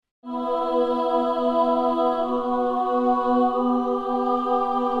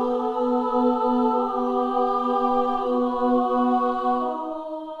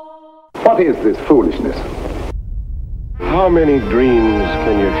is this foolishness? How many dreams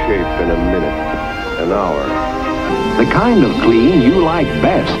can you shape in a minute, an hour? The kind of clean you like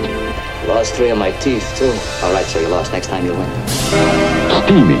best. Lost 3 of my teeth, too. All right, so you lost. Next time you win.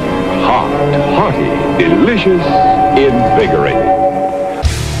 Steamy, hot, hearty, delicious, invigorating.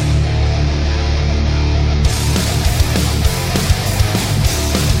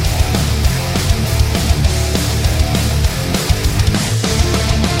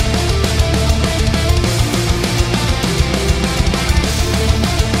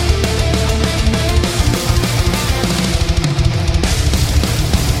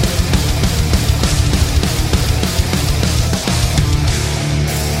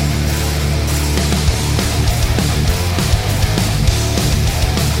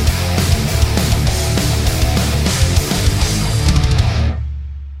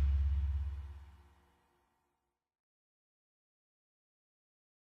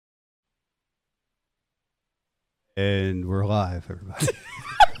 And we're live, everybody.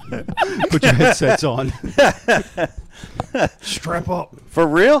 Put your headsets on. Strap up. For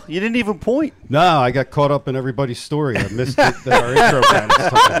real? You didn't even point? No, I got caught up in everybody's story. I missed it, that our intro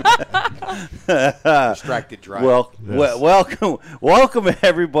band. Distracted drive. Well, Yes. welcome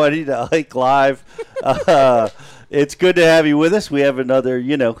everybody to Ike Live. It's good to have you with us. We have another,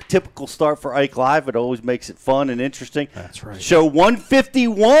 typical start for Ike Live. It always makes it fun and interesting. That's right. Show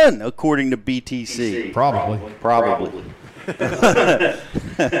 151, according to BTC. Probably. A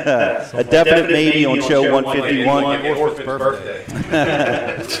definite maybe on show 151. My orphan's birthday.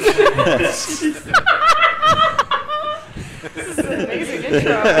 This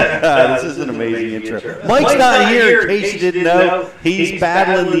is an amazing intro. Mike's not here, in case you didn't know. He's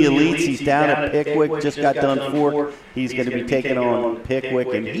battling the elites. He's down at Pickwick. Just got done fourth. He's going to be taking on Pickwick,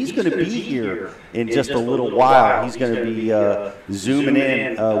 and he's going to be here in just a little while. He's going to be zooming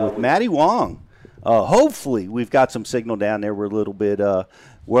in with Matty Wong. Hopefully, we've got some signal down there. We're a little bit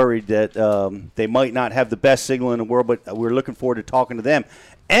worried that they might not have the best signal in the world, but we're looking forward to talking to them.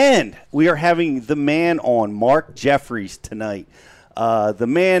 And we are having the man on, Mark Jeffries, tonight. The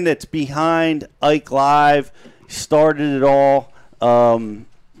man that's behind Ike Live, started it all, been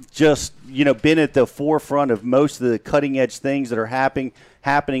at the forefront of most of the cutting-edge things that are happening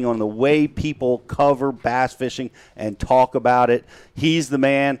on the way people cover bass fishing and talk about it. He's the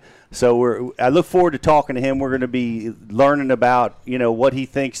man. So I look forward to talking to him. We're going to be learning about, what he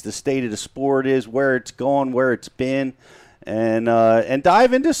thinks the state of the sport is, where it's going, where it's been, and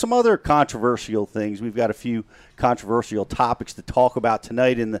dive into some other controversial things. We've got a few controversial topics to talk about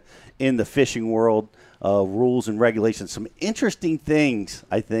tonight in the fishing world, rules and regulations. Some interesting things,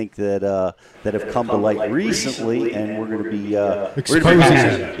 I think, that have come to light recently, and we're going to be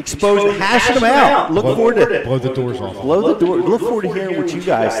exposing, hashing them out. Look forward to blow the doors off. blow the door. Look forward to hearing what you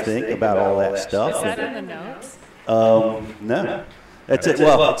guys think about all that stuff. Is that in the notes? No. That's it.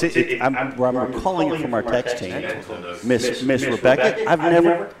 Well, I'm recalling it from our text chain. Miss Rebecca, I've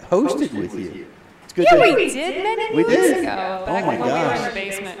never hosted with you. It's good. Yeah, we did many We weeks did. ago. Oh Back my when we were in gosh. the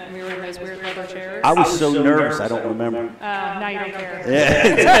basement and we were in those weird leather chairs. I was so nervous, I don't remember. Now you don't care.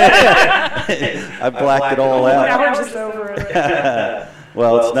 I blacked it all Now out. we're just over it.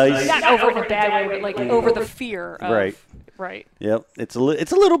 Well, it's nice. Not over in a bad way, but like over the fear of. Right. Right. Yep. It's a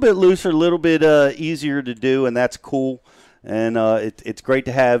little bit looser, a little bit easier to do, and that's cool. And it's great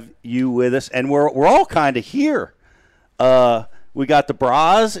to have you with us. And we're all kind of here. We got the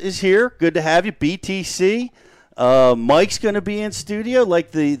Bras is here. Good to have you. BTC. Mike's going to be in studio.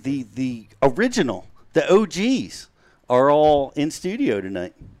 Like the original, the OGs are all in studio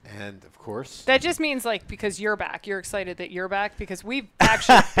tonight. And, of course, That just means because you're back. You're excited that you're back because we've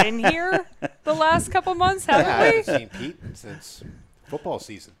actually been here the last couple months, I haven't we? haven't seen Pete since football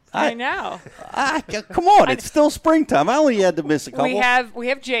season. I know. Come on, it's still springtime. I only had to miss a couple. We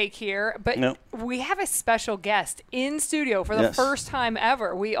have Jake here, but No. we have a special guest in studio for the Yes. first time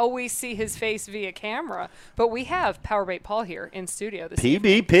ever. We always see his face via camera, but we have Powerbait Paul here in studio this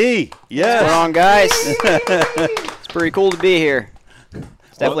evening. PBP. Yes. What's going on, guys? It's pretty cool to be here.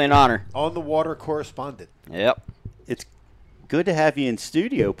 It's definitely an honor. On the water correspondent. Yep. It's good to have you in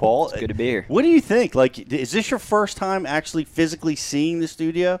studio, Paul. It's good to be here. What do you think? Is this your first time actually physically seeing the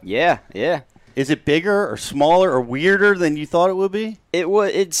studio? Yeah. Is it bigger or smaller or weirder than you thought it would be?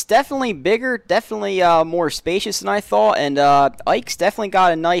 It's definitely bigger, definitely more spacious than I thought, and Ike's definitely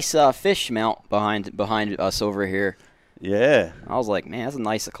got a nice fish mount behind us over here. Yeah. I was like, man, that's a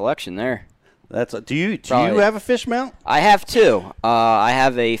nice collection there. Do you Probably. have a fish mount? I have two. I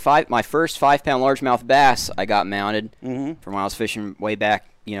have my first 5-pound largemouth bass I got mounted from when I was fishing way back,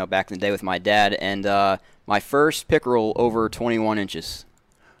 back in the day with my dad, and my first pickerel over 21 inches.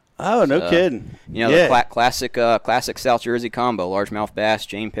 Oh, no kidding. You know, yeah. the classic South Jersey combo, largemouth bass,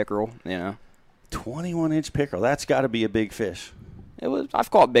 Jane pickerel, you know. 21-inch pickerel. That's got to be a big fish. I've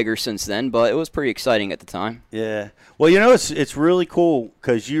caught bigger since then, but it was pretty exciting at the time. Yeah. Well, you know, it's really cool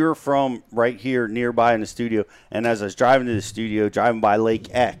because you're from right here nearby in the studio, and as I was driving to the studio, driving by Lake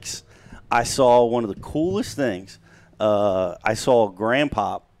X, I saw one of the coolest things. I saw a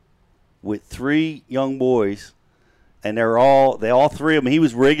grandpa with 3 young boys, and they all 3 of them. He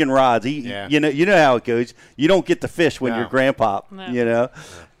was rigging rods. You know how it goes. You don't get to fish when you're grandpa, you know.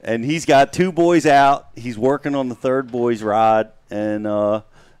 And he's got 2 boys out. He's working on the 3rd boy's rod, and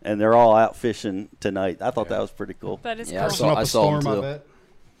they're all out fishing tonight. I thought that was pretty cool. That is Yeah, cool. I saw them too.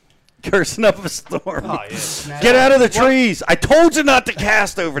 Cursing up a storm. Oh, yeah. Get out of the trees! I told you not to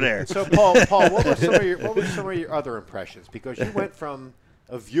cast over there. So, Paul, what were some of your other impressions? Because you went from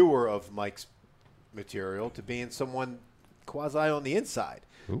a viewer of Mike's material to being someone quasi on the inside.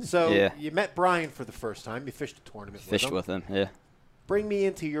 Ooh. So Yeah. you met Brian for the first time. You fished a tournament Fished with him. with him, yeah. Bring me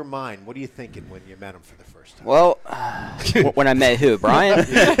into your mind. What are you thinking when you met him for the first time? Well, when I met who? Brian?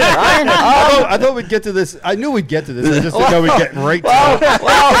 Brian? I thought we'd get to this. I knew we'd get to this. I just didn't know we'd get right to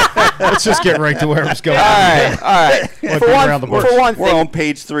it. Let's just get right to where it's going. All right. Why For beat around the bush? one We're thing, on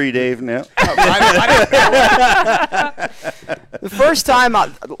page 3, Dave, now. the first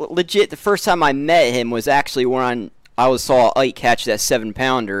time I met him was actually when I saw Ike catch that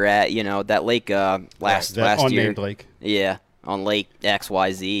 7-pounder at that lake last That year. unnamed lake. Yeah, on Lake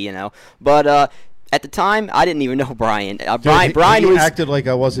XYZ, But at the time, I didn't even know Brian. Brian he was acted like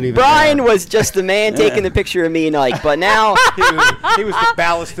I wasn't even. Brian there. was just the man taking the picture of me and Ike. But now he was the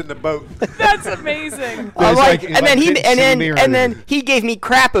ballast in the boat. That's amazing. I'm like, like- and then like he didn't see me or and then anything. he gave me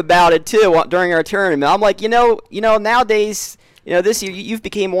crap about it too during our tournament. I'm like, nowadays. This year you've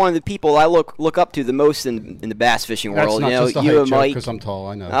became one of the people I look up to the most in the bass fishing That's world. not just a you height and joke Mike. because I'm tall.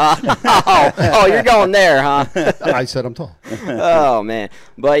 I know. You're going there, huh? I said I'm tall. Oh man,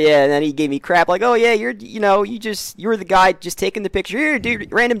 but yeah, and then he gave me crap like, oh yeah, you're the guy just taking the picture. Here,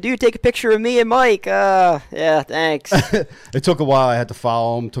 dude, random dude, take a picture of me and Mike. Yeah, thanks. It took a while. I had to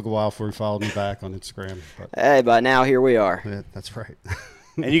follow him. It took a while before he followed me back on Instagram. But Hey, but now here we are. yeah, that's right.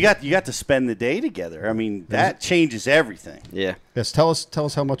 And you got to spend the day together. I mean, that changes everything. Yeah. Yes, tell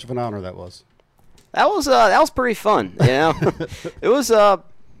us how much of an honor that was. That was pretty fun, It was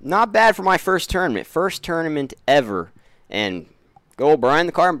not bad for my first tournament ever, and Brian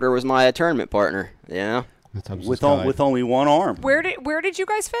the Carpenter was my tournament partner, With only one arm. Where did you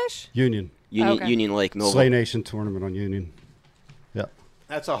guys fish? Union Okay. Union Lake, Millville. Slay Nation tournament on Union. Yeah.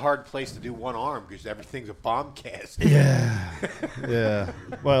 That's a hard place to do one arm because everything's a bomb cast. Yeah.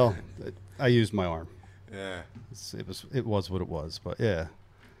 Well, I used my arm. Yeah. It was what it was, but yeah,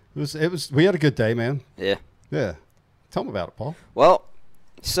 it was. We had a good day, man. Yeah. Yeah. Tell me about it, Paul. Well,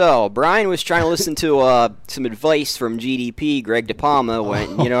 so Brian was trying to listen to some advice from GDP, Greg DePalma,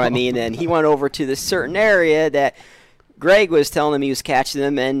 when you know what I mean, and he went over to this certain area that Greg was telling him he was catching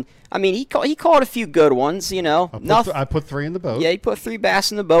them, and I mean he caught a few good ones, I put 3 in the boat. Yeah, he put 3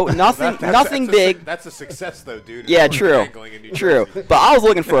 bass in the boat. Nothing That's big. That's a success, though, dude. Yeah, It's true. angling in New True. Jersey. But I was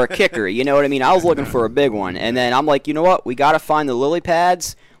looking for a kicker, you know what I mean? I was looking for a big one. And then I'm like, you know what? We got to find the lily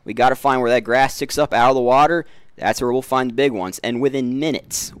pads. We got to find where that grass sticks up out of the water. That's where we'll find the big ones. And within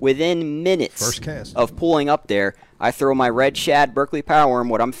minutes First cast. of pulling up there, I throw my red shad Berkeley power worm,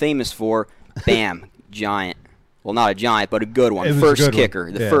 what I'm famous for, bam, giant. Well, not a giant, but a good one. It was a First good one.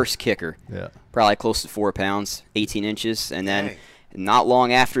 kicker. The Yeah. first kicker. Yeah. Probably close to 4 pounds, 18 inches. And then Dang. not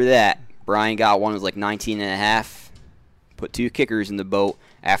long after that, Brian got one that was like 19 and a half. Put 2 kickers in the boat.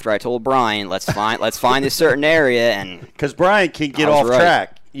 After I told Brian, let's find this certain area, and Because Brian can get I was off right.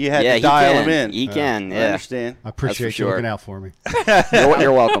 track. You had yeah, to dial he him in. He can. I Yeah. understand. I appreciate you sure. looking out for me.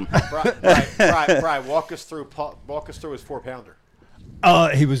 You're welcome. Brian, walk us through his 4-pounder.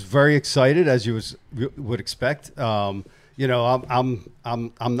 He was very excited, as you would expect. I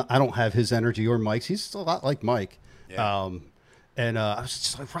don't have his energy or Mike's. He's a lot like Mike. Yeah. And I was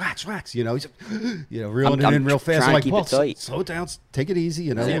just like, relax. He's reeling I'm it in real fast. trying I'm to like, keep well, it tight. slow down, take it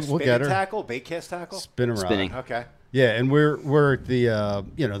easy. We'll Spinning get her. tackle, bait cast tackle. Spin around. Spinning. Okay. Yeah, and we're at the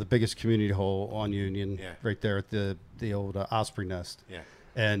the biggest community hole on Union, Yeah. right there at the old Osprey Nest. Yeah.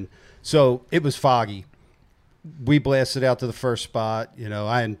 And so it was foggy. We blasted out to the first spot.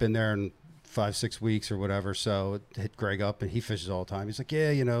 I hadn't been there in 5-6 weeks or whatever, so it hit Greg up, and he fishes all the time. He's like,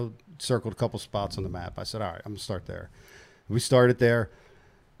 yeah, circled a couple spots on the map. I said, all right, I'm gonna start there. We started there.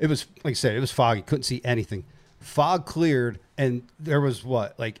 It was, like I said, it was foggy. Couldn't see anything. Fog cleared, and there was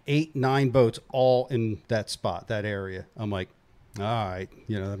 8, 9 boats all in that spot, that area. I'm like, All right,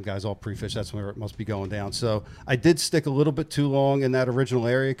 them guys all pre-fish. That's where it must be going down. So I did stick a little bit too long in that original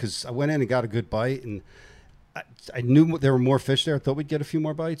area because I went in and got a good bite, and I knew there were more fish there. I thought we'd get a few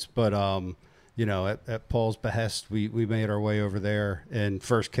more bites, but at Paul's behest, we made our way over there, and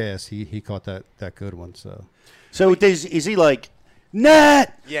first cast he caught that good one. So is he like?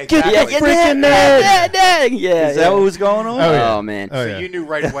 Net! Yeah, Get exactly. the freaking net! Yeah. Is that what was going on? Oh man. So you knew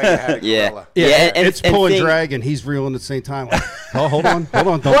right away you had a gorilla. Yeah. And it's pull and drag, and he's reeling at the same time. Like, oh, hold on. Don't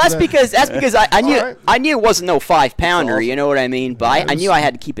well, that's because I knew right. I knew it wasn't no 5-pounder. You know what I mean? But I knew I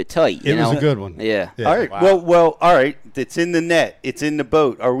had to keep it tight. It was a good one. Yeah. All right. Wow. Well. All right. It's in the net. It's in the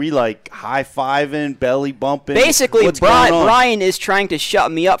boat. Are we like high-fiving, belly bumping? Basically, What's going on? Brian is trying to shut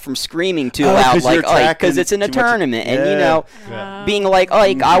me up from screaming too loud, like because it's in a tournament, and being like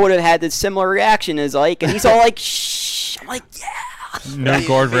Ike, I would have had the similar reaction as Ike, and he's all like, "Shh." I'm like, "Yeah." No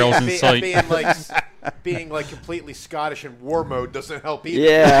guardrails in sight. Being like completely Scottish in war mode doesn't help either.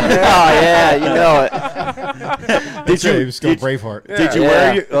 Yeah. Oh yeah, you know it. He was going Braveheart. Did you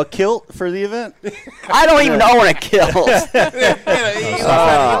wear a kilt for the event? I don't even own a kilt. He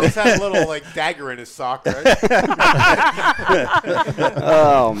always had a little like dagger in his sock, right?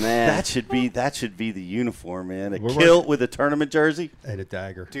 Oh man, that should be the uniform, man. A kilt with a tournament jersey and a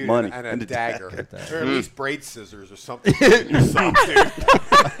dagger. Dude, money and a dagger. Or at least braid scissors or something in your sock, dude.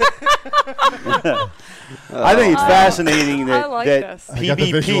 I think it's fascinating that, I like that this. I got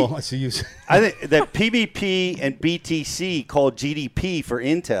the visual. PBP. I see you. I think that PBP and BTC called GDP for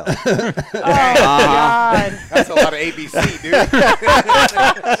Intel. Oh, God. That's a lot of ABC, dude.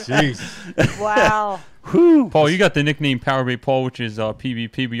 Jeez. Wow. Paul, you got the nickname Powerbait Paul, which is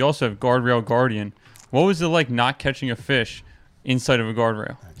PBP, but you also have Guardrail Guardian. What was it like not catching a fish inside of a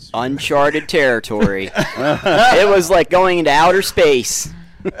guardrail? uncharted territory. It was like going into outer space.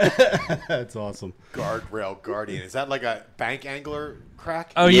 That's awesome. Guardrail Guardian. Is that like a bank angler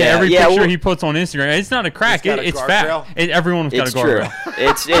crack? Oh yeah, every picture he puts on Instagram, it's not a crack. It's fat. Everyone's got a guardrail.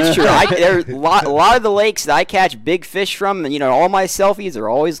 It's true. There's a lot of the lakes that I catch big fish from. And, all my selfies are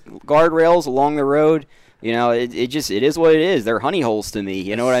always guardrails along the road. It is what it is. They're honey holes to me.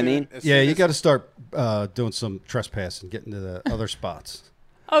 You know what I mean? Yeah, you got to start doing some trespassing, getting to the other spots.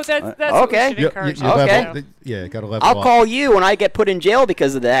 Oh, that's okay. what we should encourage. Okay. Got to level I'll up. call you when I get put in jail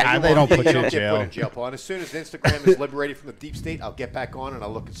because of that. They don't put you in Get put jail. in jail, Paul. And as soon as Instagram is liberated from the deep state, I'll get back on and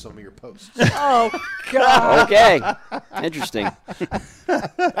I'll look at some of your posts. Oh, God. Okay. Interesting.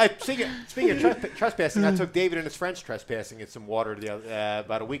 Speaking of trespassing, I took David and his friends trespassing in some water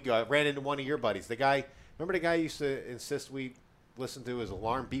about a week ago. I ran into one of your buddies. Remember the guy who used to insist we listen to his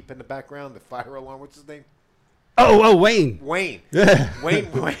alarm beep in the background, the fire alarm? What's his name? Oh, Wayne. Wayne. Yeah.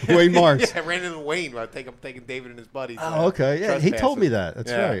 Wayne Mars. Yeah, I ran into Wayne. I'm taking David and his buddies. Oh, okay. Yeah, he told me that.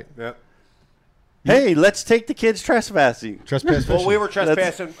 That's right. Yeah. Hey, let's take the kids trespassing. Trespass fishing. Well, we were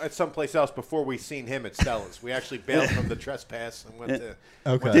trespassing at someplace else before we seen him at Stella's. We actually bailed from the trespass and went to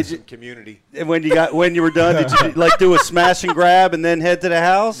some community. And when you were done, did you do a smash and grab and then head to the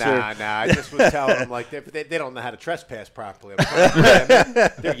house? Nah. I just was telling them they don't know how to trespass properly.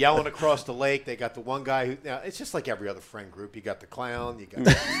 They're yelling across the lake. They got the one guy who. It's just like every other friend group. You got the clown. You got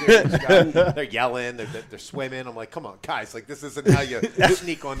the serious guy. They're yelling. They're swimming. I'm like, come on, guys! This isn't how you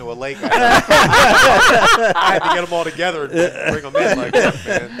sneak onto a lake. I had to get them all together and bring them in. Look,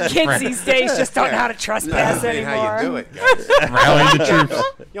 man. Kids these days just don't know how to trespass That ain't anymore. how you do it, guys. Rally the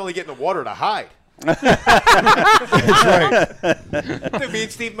troops. You only get in the water to hide. That's right. Dude, me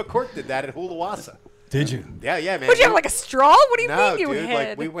and Steve McCourt did that at Hulawassa. Did you? Yeah, man. Would you have like a straw? What do you No, mean you dude.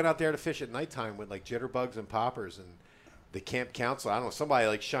 hid? We went out there to fish at nighttime with jitterbugs and poppers, and the camp council. I don't know.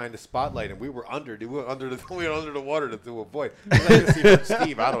 Somebody shined a spotlight, and we were under. We went under the water to avoid.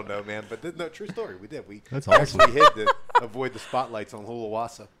 Steve, I don't know, man. But no, true story. We did. That's awesome. We hid to avoid the spotlights on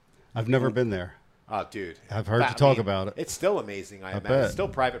Hulawassa. I've never been there. Oh, dude. I've heard you talk about it. It's still amazing. I imagine. bet. It's still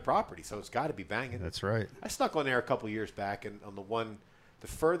private property, so it's got to be banging. That's right. I snuck on there a couple years back, and on the one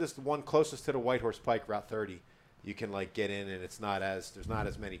closest to the White Horse Pike, Route 30, you can get in, and there's not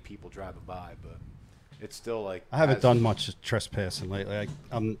as many people driving by, but it's still I haven't done much trespassing lately.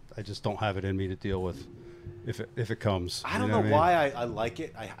 I just don't have it in me to deal with if it comes. I don't know why I like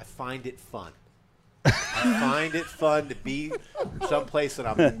it. I find it fun. I find it fun to be someplace that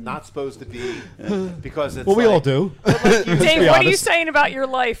I'm not supposed to be because it's. Well, we all do. Dave, what are you saying about your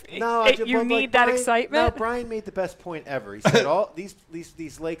life? No, You need that excitement. No, Brian made the best point ever. He said all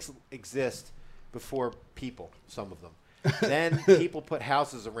these lakes exist before people. Some of them. Then people put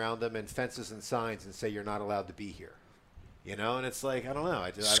houses around them and fences and signs and say you're not allowed to be here. And it's I don't know.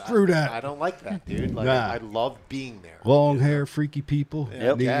 Screw that. I don't like that, dude. Nah. I love being there. Long hair, freaky people.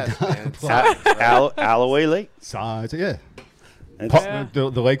 Yep. Yes, man. Alloway Lake. Size, yeah.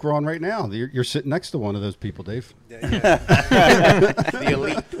 The lake we're on right now. You're sitting next to one of those people, Dave. The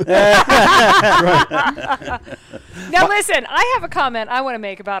elite. Now listen, I have a comment I want to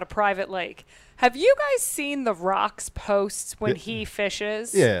make about a private lake. Have you guys seen The Rock's posts when he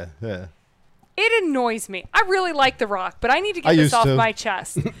fishes? Yeah. It annoys me. I really like The Rock, but I need to get I this used off to. my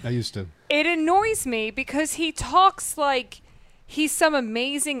chest. I used to. It annoys me because he talks like he's some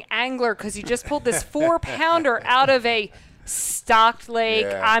amazing angler because he just pulled this 4-pounder out of a stocked lake.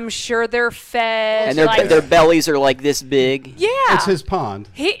 Yeah. I'm sure they're fed. And their like, their bellies are like this big. yeah. It's his pond.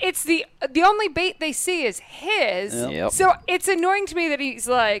 It's the only bait they see is his. Yep. So it's annoying to me that he's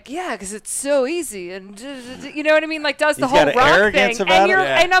like, yeah, because it's so easy, and you know what I mean, like does the He's whole got an rock arrogance thing, about and it? you're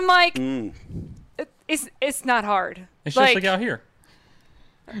Yeah. and I'm like, it's not hard. It's just like out here.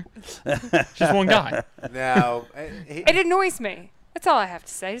 Just one guy. Now, It annoys me. That's all I have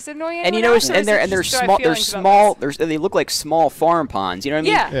to say. Does it annoy anyone And you know, else, or and is they're it and they're just I have small. They're feelings about small. this? They look like small farm ponds. You know what I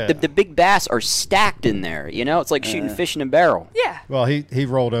mean? Yeah. Yeah. The big bass are stacked in there. You know, it's like shooting fish in a barrel. Yeah. Well, he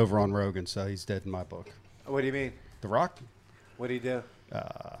rolled over on Rogan, so he's dead in my book. what do you mean? The Rock? What do you do?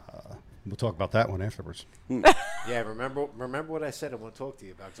 We'll talk about that one afterwards. Yeah, remember what I said I want to talk to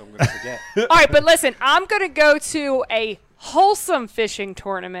you about, because I'm going to forget. All right, but listen, I'm going to go to a wholesome fishing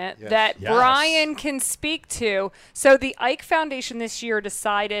tournament that Yes. Brian can speak to. So the Ike Foundation this year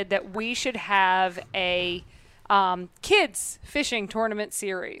decided that we should have a kids fishing tournament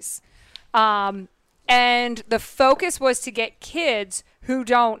series. And the focus was to get kids who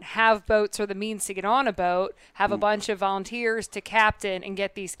don't have boats or the means to get on a boat, have a bunch of volunteers to captain and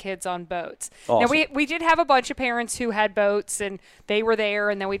get these kids on boats. Now, Awesome. we did have a bunch of parents who had boats and they were there,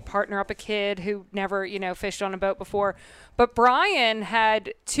 and then we'd partner up a kid who never, fished on a boat before. But Brian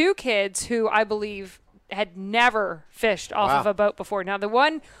had 2 kids who I believe had never fished off of Wow. a boat before. Now, the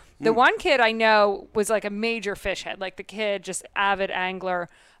one kid I know was like a major fish head, like the kid, just avid angler.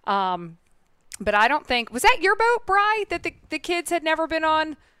 But I don't think, was that your boat, Bri, that the kids had never been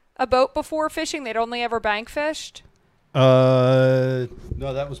on a boat before fishing? They'd only ever bank fished? No,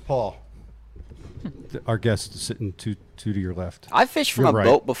 that was Paul. Our guest is sitting two to your left. I've fished from You're a right.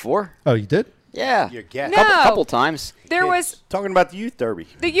 boat before. Oh, you did? Yeah. Your guess. No. Couple times. There was Talking about the youth derby.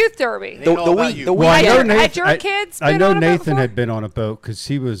 the youth derby. They know about you. The Well, I weekend. know Had Nathan. your kids I been know on a boat Nathan before? had been on a boat because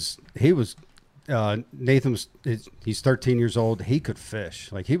he was Nathan was he's 13 years old. He could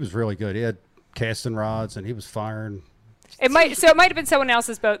fish. Like he was really good. He had casting rods and he was firing. It might have been someone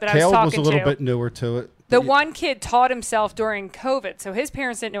else's boat that I was Caleb talking was a little to. bit newer to it. The But one kid taught himself during COVID, so his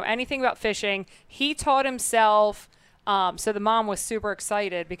parents didn't know anything about fishing. He taught himself. So the mom was super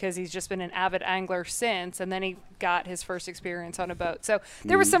excited because he's just been an avid angler since, and then he got his first experience on a boat. So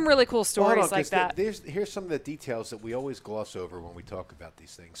there was some really cool Well, stories hold on, like 'cause that. Here's some of the details that we always gloss over when we talk about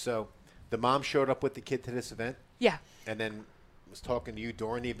these things. So the mom showed up with the kid to this event, Yeah, and then was talking to you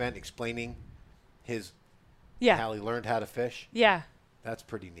during the event, explaining yeah, how he learned how to fish. yeah. That's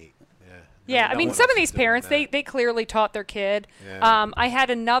pretty neat. Yeah. Yeah, No I mean, one some else of these is doing parents, that. they clearly taught their kid. Yeah. I had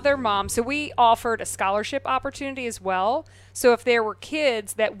another mom, so we offered a scholarship opportunity as well. So if there were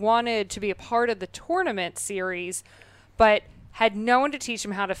kids that wanted to be a part of the tournament series, but had no one to teach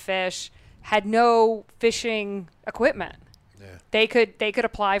them how to fish, had no fishing equipment, they could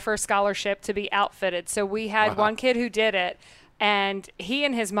apply for a scholarship to be outfitted. So we had one kid who did it. And he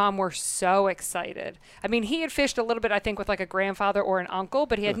and his mom were so excited. I mean, he had fished a little bit, I think, with like a grandfather or an uncle,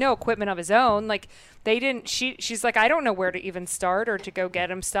 but he had no equipment of his own. Like they didn't. She's like, I don't know where to even start or to go get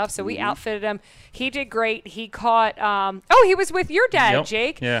him stuff. So we outfitted him. He did great. He caught. He was with your dad, Yep.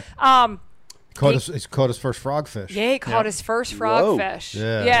 Jake. Yeah. He's caught his first frogfish. Yeah, he caught his first frogfish.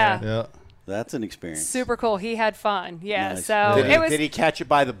 Yeah. That's an experience. Super cool. He had fun. Yeah. Nice. So Did he catch it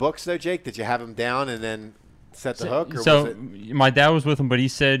by the books though, Jake? Did you have him down and then set the hook? Or So was it? my dad was with him, but he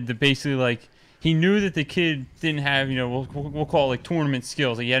said that basically like he knew that the kid didn't have we'll call it like tournament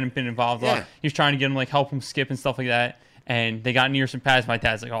skills. Like he hadn't been involved a lot. Yeah. He was trying to get him like help him skip and stuff like that. And they got near some pads. My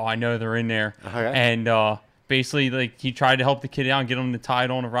dad's like, oh, I know they're in there. Okay. And basically like he tried to help the kid out and get him to tie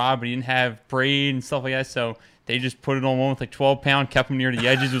it on a rod, but he didn't have braid and stuff like that. So they just put it on one with like 12 pound, kept him near the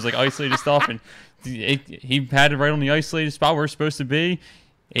edges. It was like isolated stuff, and he had it right on the isolated spot where it's supposed to be.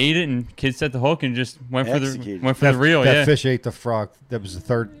 Ate it, and kid set the hook and just went for Executed. the reel. That Yeah. fish ate the frog. That was the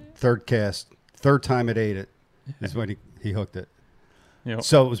third cast. Third time it ate it is when he hooked it. Yep.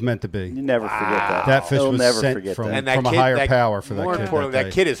 So it was meant to be. You never forget that. That fish He'll was never sent forget from, that. And that from a kid, higher that, power for that more kid. importantly, that that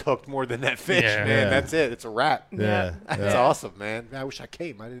day. kid is hooked more than that fish, Yeah. man. Yeah. That's it. It's a wrap. Yeah. That's awesome, man. I wish I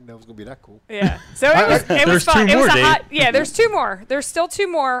came. I didn't know it was gonna be that cool. Yeah. So it was There's fun. two It was more, a Dave. hot. Yeah, there's 2 more. There's still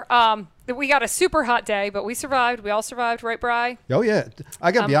 2 more. We got a super hot day, but we survived. We all survived, right, Bri? Oh yeah,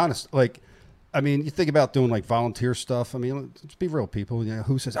 I gotta be honest. Like I mean, you think about doing like volunteer stuff. I mean, let's be real, people. You know,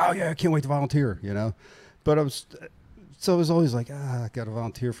 who says, "Oh yeah, I can't wait to volunteer," you know? But I was always like, I got to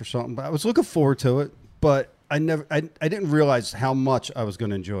volunteer for something. But I was looking forward to it. But I didn't realize how much I was going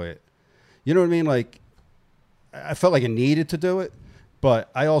to enjoy it. You know what I mean? Like, I felt like I needed to do it, but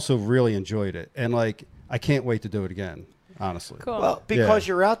I also really enjoyed it, and like, I can't wait to do it again. Honestly, Cool. Well, because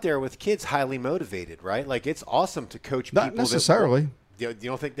you're out there with kids highly motivated, right? Like, it's awesome to coach people. Not necessarily. You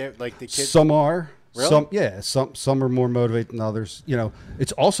don't think they're like the kids? Some are. Really? Some are more motivated than others. You know,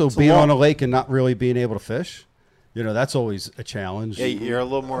 it's also being on a lake and not really being able to fish. You know, that's always a challenge. Yeah, you're a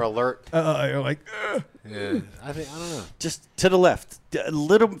little more alert. You're like, Yeah, I don't know. Just to the left, a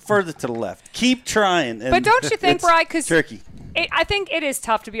little further to the left. Keep trying. But don't you think, Bri, because tricky. I think it is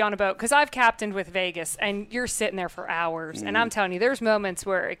tough to be on a boat because I've captained with Vegas and you're sitting there for hours. And I'm telling you, there's moments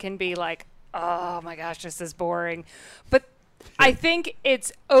where it can be like, oh my gosh, this is boring. But I think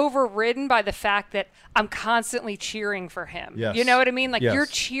it's overridden by the fact that I'm constantly cheering for him. Yes. You know what I mean? Like, Yes. you're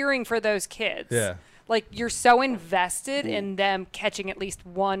cheering for those kids. Yeah. Like, you're so invested in them catching at least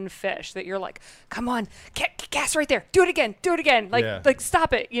one fish that you're like, come on, cast right there. Do it again. Do it again. Like,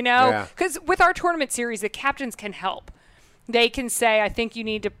 stop it, you know? Yeah. Because with our tournament series, the captains can help. They can say, I think you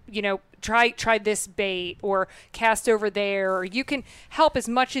need to, you know, try this bait or cast over there, or you can help as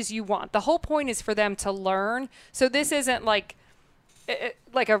much as you want. The whole point is for them to learn. So this isn't like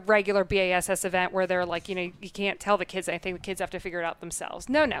a regular BASS event where they're like, you know, you can't tell the kids anything. The kids have to figure it out themselves.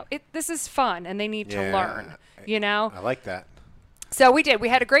 No. This is fun, and they need to learn, you know? I like that. So we did. We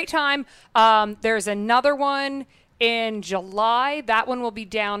had a great time. There's another one in July. That one will be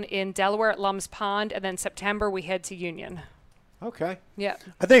down in Delaware at Lum's Pond, and then September we head to Union. Okay. Yeah.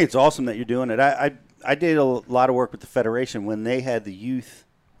 I think it's awesome that you're doing it. I did a lot of work with the Federation when they had the youth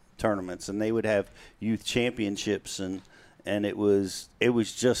tournaments, and they would have youth championships, and it was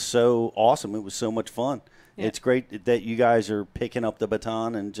just so awesome. It was so much fun. Yeah. It's great that you guys are picking up the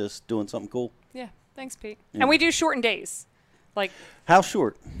baton and just doing something cool. Yeah. Thanks, Pete. Yeah. And we do shortened days. Like, how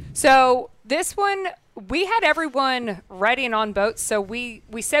short? So this one, we had everyone ready and on boats. So we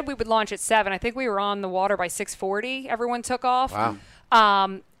said we would launch at 7. I think we were on the water by 6:40. Everyone took off. Wow.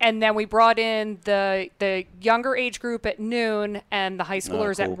 And then we brought in the younger age group at noon and the high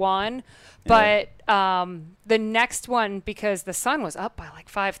schoolers cool. at 1. But the next one, because the sun was up by like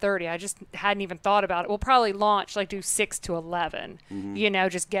 5:30, I just hadn't even thought about it. We'll probably launch, like do 6 to 11, you know,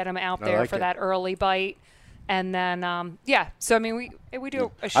 just get them out there for that early bite. And then, so I mean, we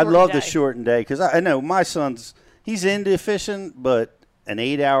do a short I love day. the shortened day because I know my son's, he's into fishing, but an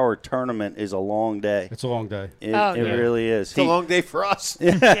 8-hour tournament is a long day. it's a long day. It really is. It's a long day for us.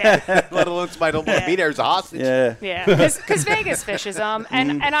 Let alone somebody don't want to be there as a hostage. Yeah. Yeah, because Vegas fishes them,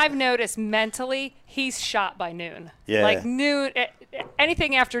 and I've noticed mentally he's shot by noon. Yeah. Like noon,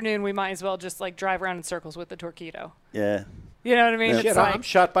 anything after noon, we might as well just like drive around in circles with the torpedo. Yeah. You know what I mean? Shit, It's like, I'm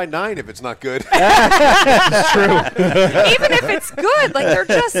shot by 9 if it's not good. even if it's good, like they're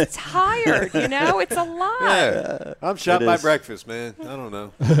just tired. You know, it's a lot. Yeah. I'm shot It by is. breakfast, man. I don't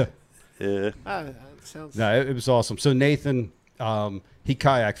know. Yeah. Sounds. No, it was awesome. So Nathan, he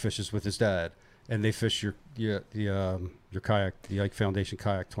kayak fishes with his dad, and they fish your kayak, the Ike Foundation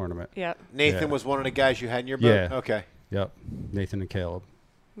kayak tournament. Yep. Nathan Yeah. was one of the guys you had in your boat? Yeah. Okay. Yep, Nathan and Caleb.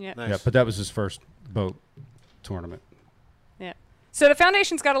 Yeah. Nice. Yeah, but that was his first boat tournament. Yeah. So the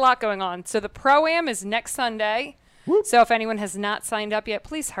foundation's got a lot going on. So the Pro-Am is next Sunday. So if anyone has not signed up yet,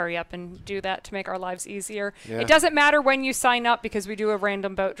 please hurry up and do that to make our lives easier. Yeah. It doesn't matter when you sign up because we do a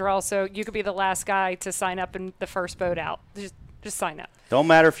random boat draw. So you could be the last guy to sign up and the first boat out. Just sign up. Don't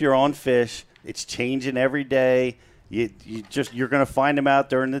matter if you're on fish. It's changing every day. You're going to find them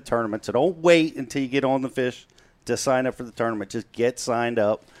out during the tournament. So don't wait until you get on the fish to sign up for the tournament. Just get signed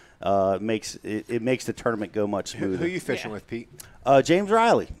up. It makes the tournament go much smoother. Who are you fishing with, Pete? James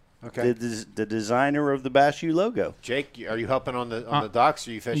Riley. Okay. The designer of the Bass U logo. Jake, are you helping on the docks,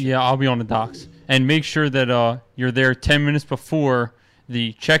 or are you fishing? Yeah, I'll be on the docks. And make sure that you're there 10 minutes before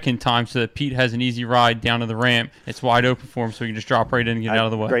the check-in time so that Pete has an easy ride down to the ramp. It's wide open for him, so you can just drop right in and get out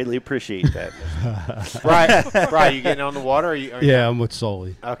of the way. Greatly appreciate that. Brian, you getting on the water? Are you I'm with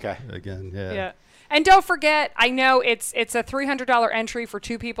Sully. Okay. Again, yeah. Yeah. And don't forget, I know it's a $300 entry for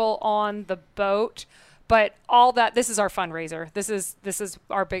 2 people on the boat, but all that, this is our fundraiser. This is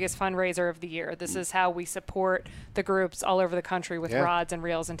our biggest fundraiser of the year. This is how we support the groups all over the country with rods and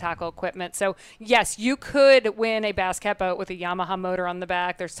reels and tackle equipment. So yes, you could win a Bass Cat boat with a Yamaha motor on the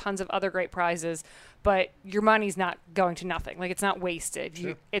back. There's tons of other great prizes, but your money's not going to nothing. Like, it's not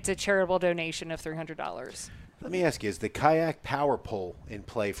wasted. It's a charitable donation of $300. Let me ask you: is the kayak power pole in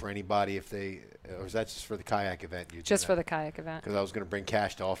play for anybody if they or is that just for the kayak event? Just for the kayak event. Because I was going to bring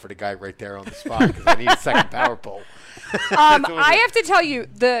cash to offer the guy right there on the spot because I need a second power pole. I have to tell you,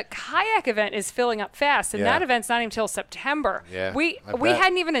 the kayak event is filling up fast, and Yeah. that event's not even until September. Yeah, we I bet.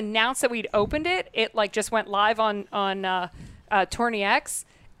 hadn't even announced that we'd opened it. It like just went live on Tourney X,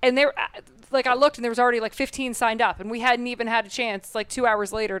 and there, like I looked and there was already like 15 signed up, and we hadn't even had a chance like 2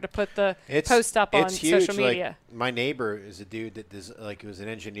 hours later to put the post up on huge. social media. Like, my neighbor is a dude that he was an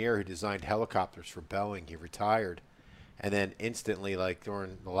engineer who designed helicopters for Boeing. He retired, and then instantly, like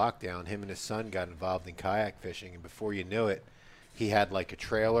during the lockdown, him and his son got involved in kayak fishing, and before you knew it, he had like a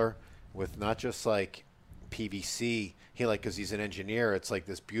trailer with not just like PVC. He because he's an engineer, it's like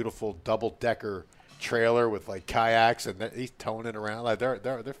this beautiful double-decker trailer with like kayaks, and he's towing it around. Like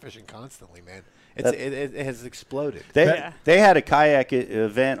they're fishing constantly, man. It has exploded. They had a kayak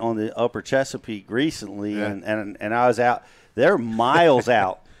event on the Upper Chesapeake recently, Yeah. and I was out. They're miles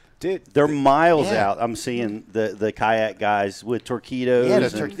out. Dude, they're miles yeah. out. I'm seeing the kayak guys with torpedoes. Yeah, and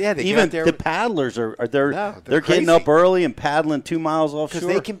they get even out there the with- paddlers they're they're getting crazy. up early and paddling 2 miles offshore.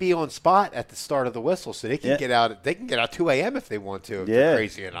 Because they can be on spot at the start of the whistle, so they can Yeah. get out. They can get out 2 a.m. if they want to. If they're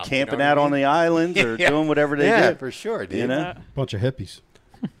crazy enough. camping you know out what I on mean? the islands or Yeah. doing whatever they yeah, do. for sure, dude. You know, Bunch of hippies.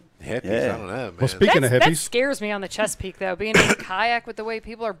 Hippies, Yeah. I don't know, man. Well, speaking of That hippies, scares me on the Chesapeake, though, being in a kayak with the way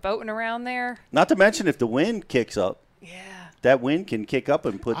people are boating around there. not to mention if the wind kicks up. Yeah. That wind can kick up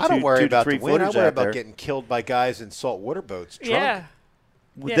and put I don't worry 2 to about 3 the wind. I footers worry out about there. getting killed by guys in saltwater boats. Drunk. Yeah.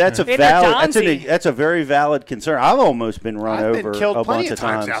 Well, Yeah. That's a They had valid. Donzi. That's a very valid concern. I've almost been run I've been over killed a plenty bunch of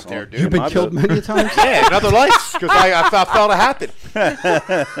times times out there, on- dude. you've been my killed boat. many times. Yeah, in other lives, because I felt it happen.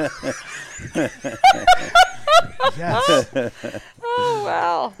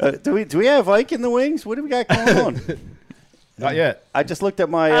 Oh, wow. Do we have Ike in the wings? What do we got going on? Not yet. I just looked at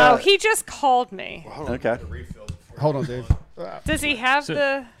my. Oh, he just called me. Okay. Hold on, Dave. Does he have So-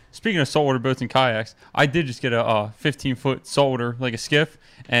 the... Speaking of saltwater boats and kayaks, I did just get a 15-foot saltwater, like a skiff,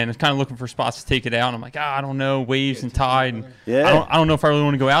 and I was kind of looking for spots to take it out. And I'm like, I don't know, waves and tide. And Yeah. I don't know if I really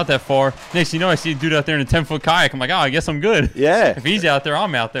want to go out that far. Next thing you know, I see a dude out there in a 10-foot kayak. I'm like, I guess I'm good. Yeah. If he's out there,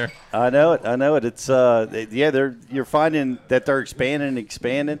 I'm out there. I know it. It's you're finding that they're expanding and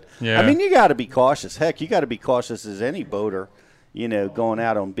expanding. Yeah. I mean, you got to be cautious. Heck, you got to be cautious as any boater, going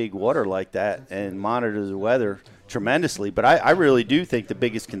out on big water like that and monitor the weather tremendously. But I really do think the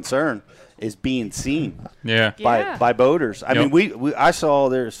biggest concern is being seen Yeah. Yeah. by boaters. I Yep. mean, I saw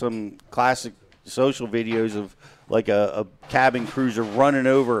there's some classic social videos of like a cabin cruiser running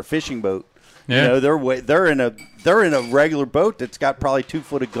over a fishing boat. Yeah. They're in a regular boat that's got probably 2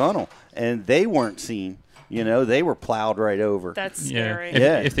 foot of gunnel, and they weren't seen. They were plowed right over. That's Yeah. scary.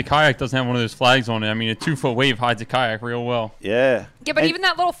 If the kayak doesn't have one of those flags on it, I mean, a 2-foot wave hides a kayak real well. Yeah. Yeah, but And- even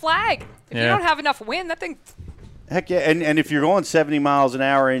that little flag, if you Yeah. don't have enough wind, that thing... Heck yeah, and if you're going 70 miles an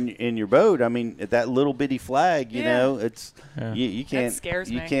hour in your boat, I mean that little bitty flag, Yeah. it's Yeah. you can't scares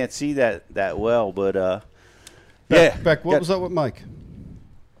you me. can't see that well, but yeah. Beck, what was up with Mike?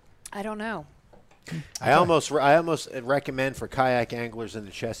 I don't know. I almost recommend for kayak anglers in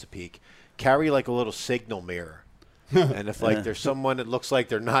the Chesapeake, carry like a little signal mirror, and if there's someone that looks like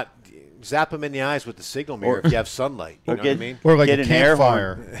they're not, zap them in the eyes with the signal mirror if you have sunlight. You Or know get- what I mean? Or like Get a an air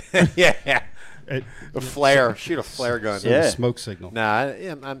campfire. Yeah. It- A flare. Shoot a flare gun. Yeah. Smoke signal. Nah,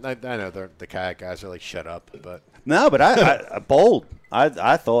 I know the kayak guys are like, shut up, but No, but I bold.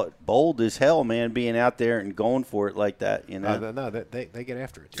 I thought bold as hell, man, being out there and going for it like that. no, they get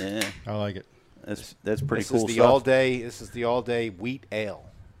after it. Yeah, I like it. that's pretty This cool is the stuff. This is the all day wheat ale.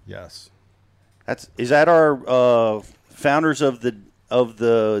 Yes. Is that our founders of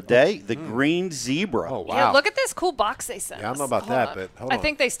the day, the Green Zebra? Oh wow. Yeah, look at this cool box they sent Yeah, I don't us. know about Hold that, on. but hold I on.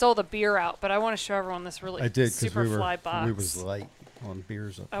 think they stole the beer out, but I want to show everyone this really I did because super fly box. we was light on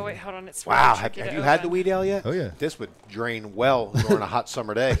beers up Oh here. wait, hold on, it's Wow, really have tricky to you had the open. wheat ale yet? Oh, yeah. This would drain well during a hot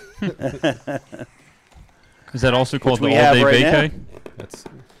summer day. Is that also called the we have all-day right vacay? That's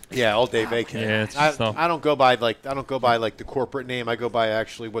Yeah, all day vacay. Yeah, it's just I don't go by like the corporate name. I go by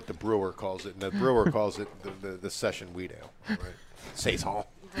actually what the brewer calls it, and the brewer calls it the session wheat ale. Right? Saison.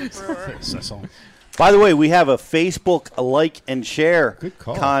 Saison. By the way, we have a Facebook like and share Good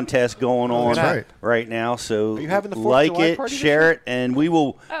call. contest going on that's right now. So Are you having the 4th of like July it, party this share year? it, and we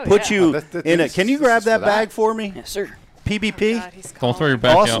will Oh, put yeah. you Oh, that- in a. this- Can you this grab is that for bag that? for me? Yes, sir. PBP. God, he's Don't throw your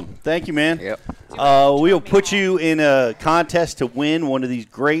calling. back Awesome. out. Thank you, man. Yep. We'll put you in a contest to win one of these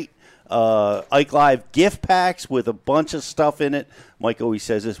great Ike Live gift packs with a bunch of stuff in it. Mike always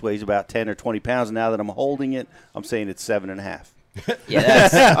says this weighs about 10 or 20 pounds. Now that I'm holding it, I'm saying it's 7.5. Yeah,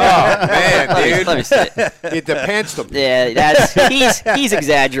 that's, Oh man, dude, let me see it. it depends them. Yeah, he's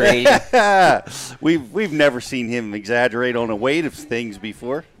exaggerating. We've never seen him exaggerate on the weight of things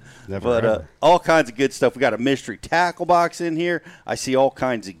before. Never But ever. all kinds of good stuff. We got a mystery tackle box in here. I see all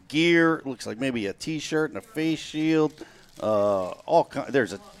kinds of gear. It looks like maybe a T-shirt and a face shield.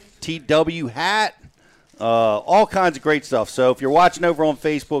 There's a TW hat. All kinds of great stuff. So if you're watching over on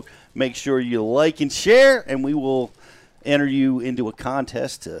Facebook, make sure you like and share, and we will enter you into a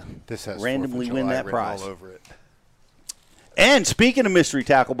contest to This has randomly 4th of win July that written prize. all over it. And speaking of Mystery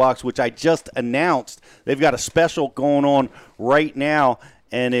Tackle Box, which I just announced, they've got a special going on right now,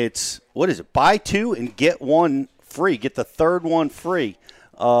 and it's, what is it, buy 2 and get 1 free. Get the 3rd one free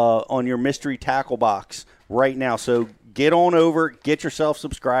on your Mystery Tackle Box right now. So get on over, get yourself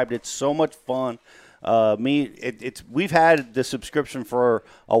subscribed. It's so much fun. We've had the subscription for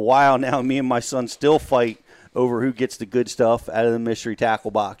a while now. Me and my son still fight over who gets the good stuff out of the Mystery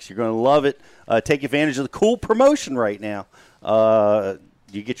Tackle Box. You're going to love it. Take advantage of the cool promotion right now.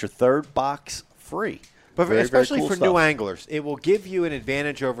 You get your 3rd box free. But Very, especially very for cool new stuff. anglers, it will give you an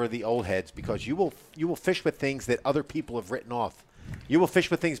advantage over the old heads because you will fish with things that other people have written off. You will fish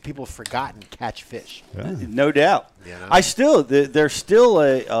with things people have forgotten catch fish. No doubt. You know? There's still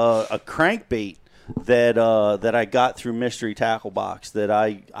a crankbait that I got through Mystery Tackle Box that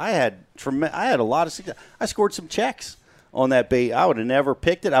I had a lot of success. I scored some checks on that bait. I would have never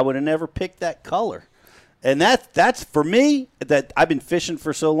picked it. I would have never picked that color. And that's for me, that I've been fishing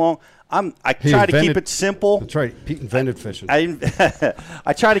for so long. I try to keep it simple. That's right. Pete invented fishing.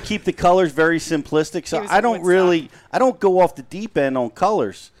 I try to keep the colors very simplistic, so I don't go off the deep end on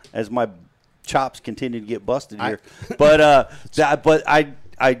colors as my chops continue to get busted here. But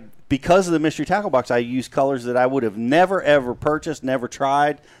I because of the Mystery Tackle Box, I use colors that I would have never ever purchased, never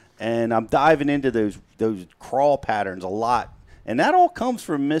tried, and I'm diving into those crawl patterns a lot, and that all comes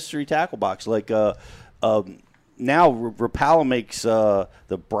from Mystery Tackle Box. Like now, Rapala makes the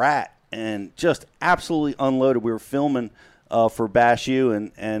Brat. And just absolutely unloaded. We were filming for Bash U,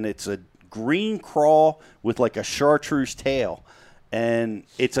 and it's a green crawl with like a chartreuse tail. And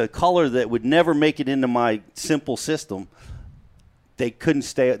it's a color that would never make it into my simple system. They couldn't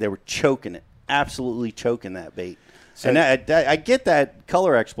stay. They were choking it, absolutely choking that bait. So, and I get that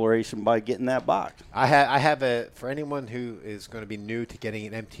color exploration by getting that box. I have for anyone who is going to be new to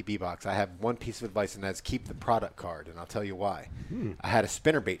getting an MTB box, I have one piece of advice, and that's keep the product card, and I'll tell you why. I had a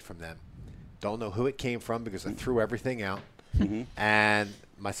spinnerbait from them. Don't know who it came from because I threw everything out. And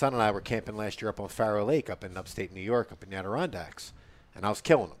my son and I were camping last year up on Faro Lake up in upstate New York, up in the Adirondacks, and I was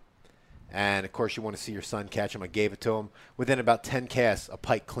killing them. And, of course, you want to see your son catch them. I gave it to him. Within about 10 casts, a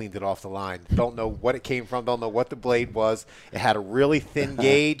pike cleaned it off the line. Don't know what it came from. Don't know what the blade was. It had a really thin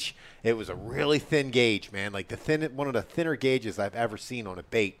gauge. It was a really thin gauge, man. Like one of the thinner gauges I've ever seen on a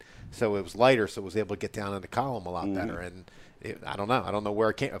bait. So it was lighter, so it was able to get down in the column a lot better. And I don't know. I don't know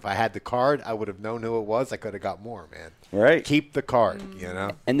where it came. If I had the card, I would have known who it was. I could have got more, man. Right. Keep the card, you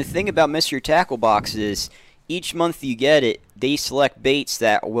know. And the thing about Mystery Tackle Box is each month you get it, they select baits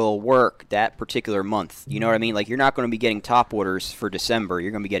that will work that particular month. You know what I mean? Like, you're not going to be getting top waters for December.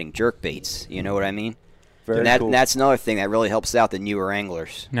 You're going to be getting jerk baits. You know what I mean? Very cool. And that's another thing that really helps out the newer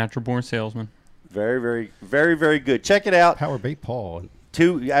anglers. Natural born salesman. Very, very, very, very good. Check it out. Power Bait Paul.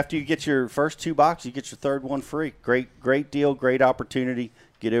 After you get your first 2 boxes, you get your 3rd one free. Great deal, great opportunity.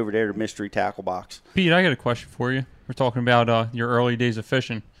 Get over there to Mystery Tackle Box. Pete, I got a question for you. We're talking about your early days of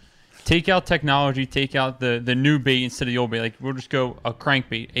fishing. Take out technology, take out the new bait instead of the old bait. Like, we'll just go a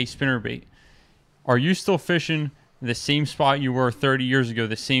crankbait, a spinner bait. Are you still fishing the same spot you were 30 years ago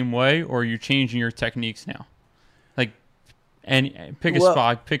the same way, or are you changing your techniques now? Like, and pick a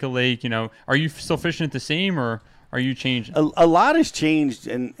spot, pick a lake, Are you still fishing it the same, or are you changing? A lot has changed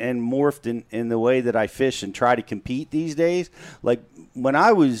and morphed in the way that I fish and try to compete these days. Like, when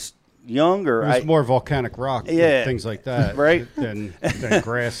I was younger, it was more volcanic rock, things like that, right? Than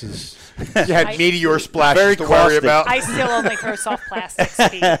grasses. You had meteor splashes to worry about. I still only throw soft plastics,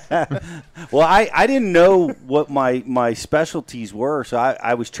 Pete. Well, I didn't know what my specialties were, so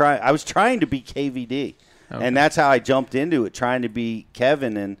I was trying to be KVD, and that's how I jumped into it, trying to be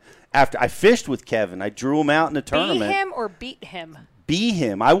Kevin. And after I fished with Kevin, I drew him out in the tournament. Be him or beat him? Be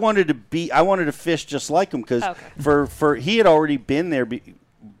him. I wanted to fish just like him because for he had already been there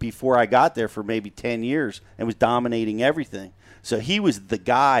before I got there for maybe 10 years and was dominating everything. So he was the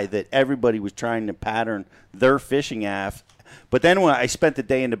guy that everybody was trying to pattern their fishing after. But then when I spent the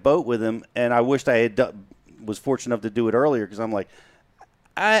day in the boat with him, and I wished I was fortunate enough to do it earlier, because I'm like,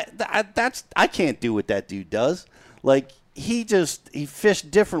 I can't do what that dude does. Like, he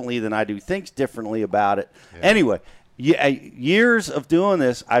fished differently than I do, thinks differently about it. Yeah. Anyway, years of doing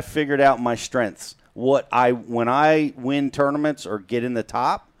this, I figured out my strengths. When I win tournaments or get in the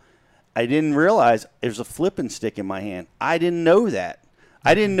top, I didn't realize there's a flipping stick in my hand. I didn't know that.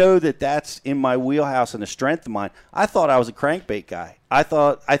 I didn't know that that's in my wheelhouse and a strength of mine. I thought I was a crankbait guy. I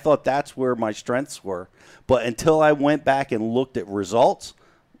thought that's where my strengths were. But until I went back and looked at results,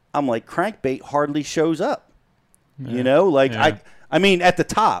 I'm like, crankbait hardly shows up. Yeah. I mean, at the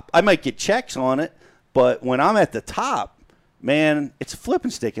top, I might get checks on it, but when I'm at the top, man, it's a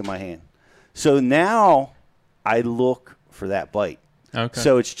flipping stick in my hand. So now I look for that bite. Okay.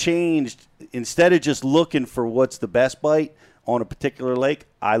 So it's changed. Instead of just looking for what's the best bite on a particular lake,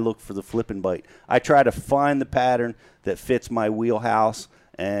 I look for the flipping bite. I try to find the pattern that fits my wheelhouse,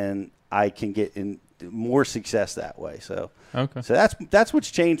 and I can get in more success that way. So that's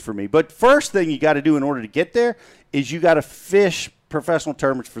what's changed for me. But first thing you got to do in order to get there is you got to fish professional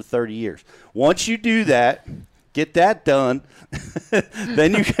tournaments for 30 years. Once you do that, get that done,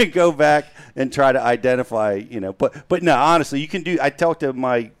 then you can go back and try to identify, But no, honestly, you can do. I talk to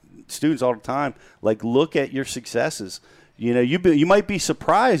my students all the time. Like, look at your successes. You might be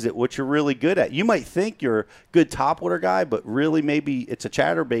surprised at what you're really good at. You might think you're a good topwater guy, but really maybe it's a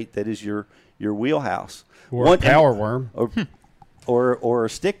chatterbait that is your wheelhouse. Or a power worm. Or a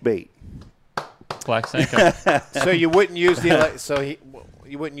stick bait. Black Senko. So you wouldn't use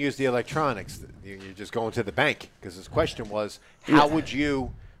you wouldn't use the electronics. You're just going to the bank, because his question was, how would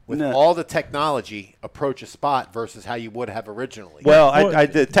you, with all the technology, approach a spot versus how you would have originally? Well,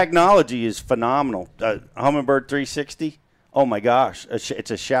 the technology is phenomenal. Humminbird 360. Oh my gosh,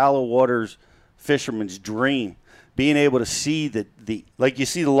 it's a shallow waters fisherman's dream. Being able to see like you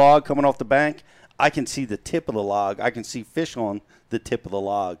see the log coming off the bank, I can see the tip of the log. I can see fish on the tip of the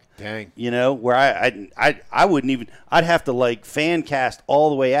log. Dang. Where I wouldn't even. I'd have to like fan cast all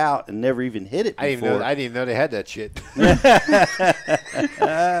the way out and never even hit it before. I didn't even know they had that shit.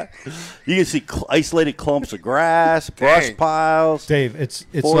 You can see isolated clumps of grass, brush piles. Dave, it's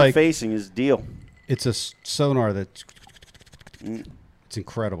forward like facing is the deal. It's a sonar that's it's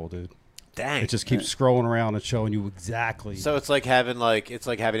incredible, dude. Dang. It just keeps scrolling around and showing you exactly. So it's like having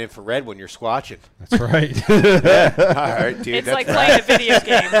infrared when you're squatching. That's right. Yeah. All right, dude. It's like playing a video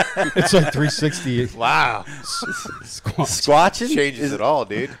game. It's like 360. Wow. Squatching changes it all,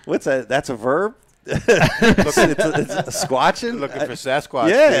 dude. What's that? That's a verb. it's squatching. Looking for Sasquatch.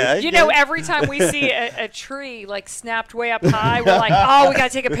 Yeah. Every time we see a tree like snapped way up high, we're like, oh, we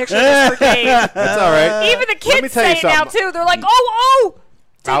got to take a picture of this for Dave. That's all right. Even the kids say it now, too. They're like, oh.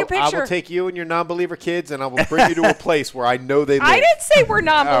 Take a picture. I will take you and your non-believer kids, and I will bring you to a place where I know they live. I didn't say we're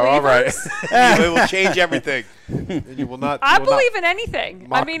non-believers. All right. It will change everything. And you will not. I believe in anything.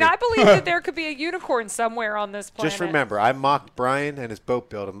 I me. I believe that there could be a unicorn somewhere on this planet. Just remember, I mocked Brian and his boat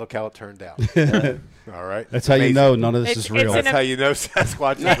build, and look how it turned out. All right. That's how you know none of this is real. That's how you know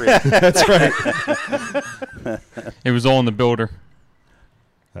Sasquatch is real. That's right. It was all in the builder.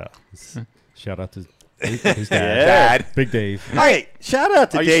 Shout out to his dad. Dad. Big Dave. Hey, shout out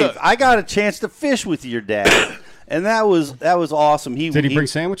to Dave. I got a chance to fish with your dad, and that was awesome. Did he bring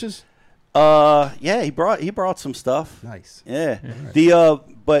sandwiches? Yeah, he brought some stuff. Nice. Yeah. Right.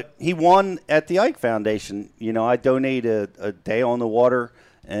 But he won at the Ike Foundation. I donated a day on the water,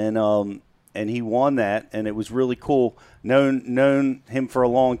 and he won that, and it was really cool. Known him for a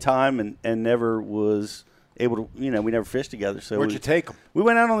long time, and never was able to. We never fished together. So where'd you take him? We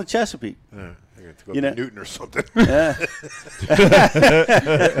went out on the Chesapeake. To go to Newton or something.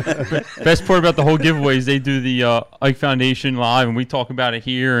 Best part about the whole giveaway is they do the Ike Foundation live, and we talk about it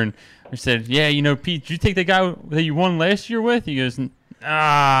here. And I said, yeah, Pete, did you take the guy that you won last year with? He goes, and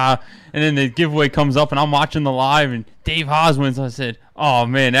then the giveaway comes up, and I'm watching the live, and Dave Haas wins. I said, oh,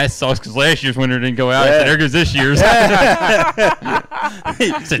 man, that sucks because last year's winner didn't go out. I said, there goes this year's. I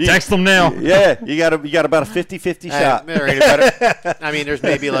said, text them now. Yeah, you got about a 50-50 shot. There's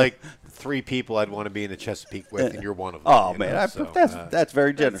maybe like 3 people I'd want to be in the Chesapeake with, and you're one of them. Oh, man, that's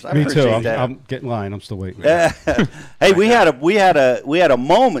very generous. I me too. that. I'm getting in line. I'm still waiting. Hey, we had a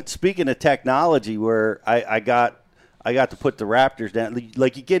moment. Speaking of technology, where I got to put the Raptors down.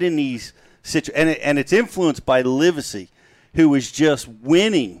 Like you get in these situations, and it's influenced by Livesey, who is just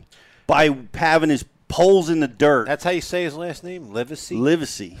winning by having his poles in the dirt. That's how you say his last name, Livesey.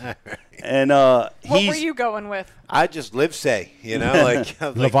 Livesey. And what were you going with? I just Livesey,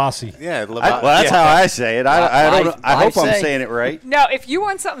 Lavasi. Yeah, that's how I say it. I hope I'm saying it right. No, if you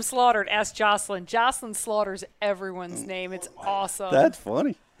want something slaughtered, ask Jocelyn. Jocelyn slaughters everyone's name. It's awesome. That's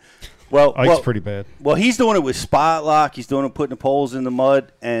funny. Well, Ike's pretty bad. Well, he's doing it with spot lock. He's doing it putting the poles in the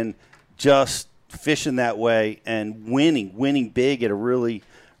mud and just fishing that way and winning big at a really.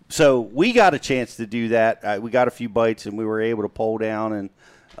 So we got a chance to do that. We got a few bites and we were able to pole down and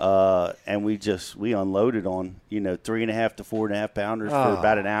we unloaded on 3.5 to 4.5 pounders for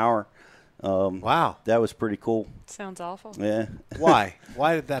about an hour. Wow. That was pretty cool. Sounds awful. Yeah. Why?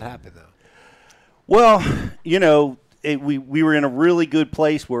 Why did that happen, though? Well, we were in a really good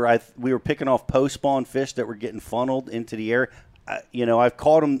place where we were picking off post-spawn fish that were getting funneled into the area. I've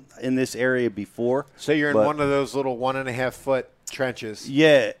caught them in this area before. So you're in one of those little 1.5 foot trenches.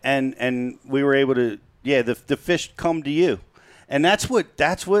 Yeah, and we were able to. Yeah, the fish come to you, and that's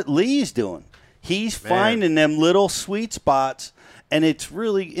what Lee's doing. He's finding them little sweet spots, and it's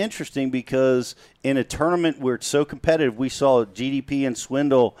really interesting because in a tournament where it's so competitive, we saw GDP and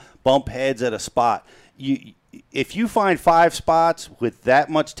Swindle bump heads at a spot. If you find 5 spots with that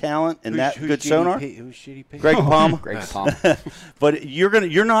much talent and that good GDP? sonar, Who's GDP? Greg Palmer. Greg Palmer. But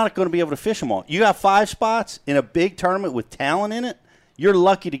you're not going to be able to fish them all. You got 5 spots in a big tournament with talent in it. You're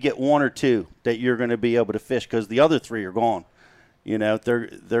lucky to get 1 or 2 that you're going to be able to fish because the other 3 are gone. They're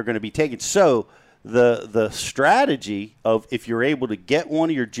going to be taken. So the strategy of if you're able to get one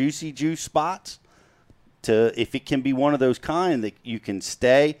of your juicy juice spots, if it can be one of those kind that you can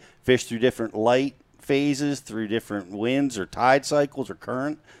stay, fish through different light phases, through different winds or tide cycles or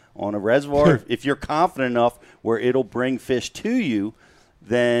current on a reservoir, if you're confident enough where it'll bring fish to you,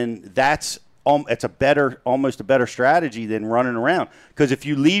 then it's almost a better strategy than running around. Because if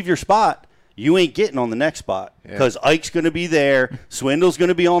you leave your spot, you ain't getting on the next spot because Ike's going to be there, Swindle's going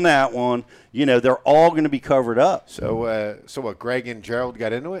to be on that one. They're all going to be covered up. So what? Greg and Gerald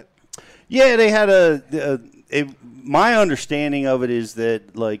got into it? Yeah, they had my understanding of it is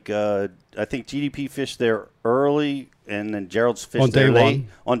that I think GDP fished there early, and then Gerald's fished there late.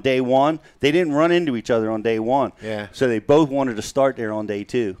 On day one. They didn't run into each other on day one. Yeah. So they both wanted to start there on day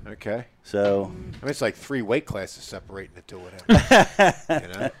 2. Okay. So it's like 3 weight classes separating the 2 of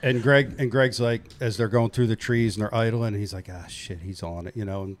them. And Greg's like, as they're going through the trees and they're idling, he's like, shit, he's on it,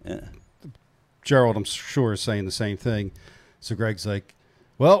 And Gerald, I'm sure, is saying the same thing. So Greg's like,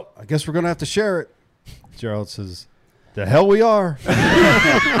 well, I guess we're going to have to share it. Gerald says, the hell we are.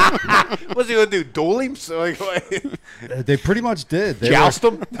 What's he going to do, duel him? So They pretty much did. Joust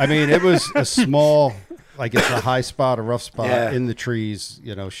him? I mean, it was a small, it's a high spot, a rough spot in the trees,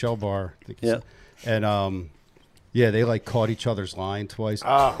 shell bar. Yeah. And, they caught each other's line twice.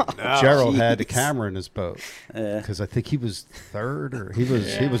 Oh, no. Gerald had the camera in his boat because I think he was 3rd or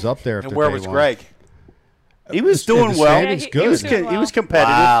he was up there. And where was Greg? He was doing well. He was competitive.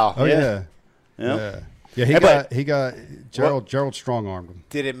 Wow. Oh, yeah. He got Gerald. Gerald strong armed him.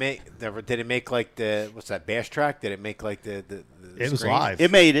 Did it make like what's that, Bass Track? Did it make like the it was screen? live.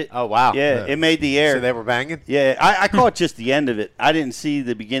 It made it. Oh, wow. Yeah, it made the air. So they were banging? Yeah, I caught just the end of it. I didn't see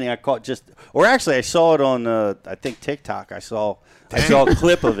the beginning. I caught I saw it on I think TikTok. I saw a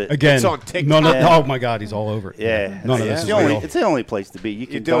clip of it. Again, it's on TikTok. Oh my God, he's all over it. Yeah, none of this is real. It's the only place to be. You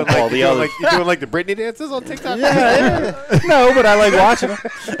can dump all the others. You're doing like the Britney dances on TikTok? Yeah. No, but I like watching them.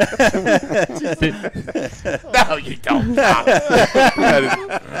 No, you don't.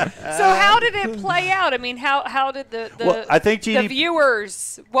 So how did it play out? I mean, how did the I think the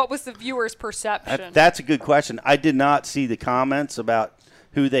viewers? What was the viewers' perception? That's a good question. I did not see the comments about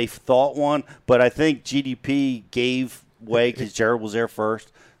who they thought won, but I think GDP gave way because Gerald was there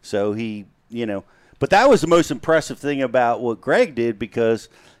first. So he, but that was the most impressive thing about what Greg did because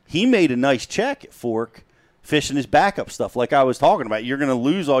he made a nice check at Fork fishing his backup stuff. Like I was talking about, you're going to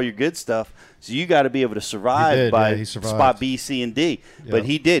lose all your good stuff, so you got to be able to survive by spot B, C, and D. Yep. But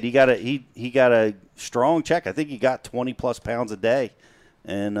he did. He got a strong check. I think he got 20-plus pounds a day.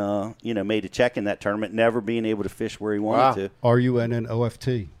 And, made a check in that tournament, never being able to fish where he wanted to.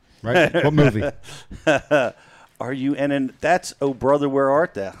 RUNNOFT, right? What movie? RUNN. That's Oh Brother, Where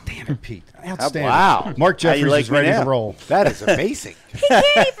Art Thou? Damn it, Pete. Outstanding. Wow. Mark Jeffries is ready to roll. That is amazing. He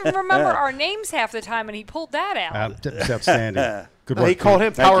can't even remember our names half the time, and he pulled that out. It's outstanding. Good work. He called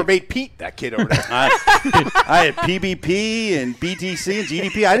him Power Bait Pete, that kid over there. I had PBP and BTC and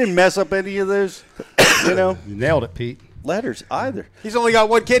GDP. I didn't mess up any of those, You nailed it, Pete. Letters either. He's only got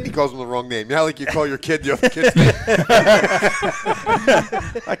one kid and he calls him the wrong name. Like you call your kid the other kid's name.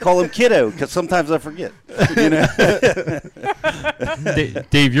 I call him Kiddo because sometimes I forget.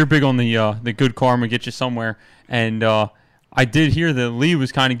 Dave, you're big on the good karma get you somewhere, and I did hear that Lee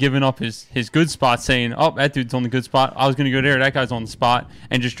was kind of giving up his good spot, saying, "Oh, that dude's on the good spot. I was going to go there. That guy's on the spot,"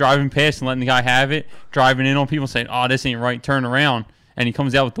 and just driving past and letting the guy have it, driving in on people, saying, "Oh, this ain't right. Turn around," and he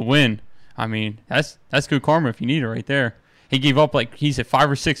comes out with the win. I mean, that's good karma if you need it right there. He gave up, he said,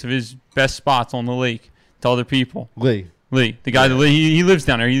 5 or 6 of his best spots on the lake to other people. Lee, the guy that he lives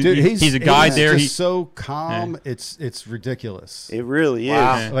down there. He's a guide there. He's so calm. Yeah. It's ridiculous. It really is.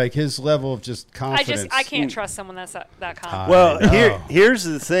 Wow. Like his level of just confidence. I can't trust someone that's that calm. Well, here's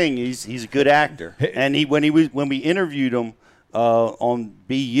the thing. He's a good actor, and when we interviewed him, on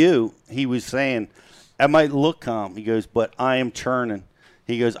BU, he was saying, I might look calm. He goes, but I am churning.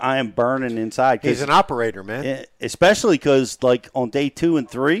 He goes, I am burning inside. He's an operator, man. Especially because, like, on day 2 and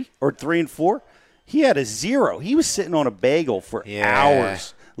 3, or 3 and 4, he had a 0. He was sitting on a bagel for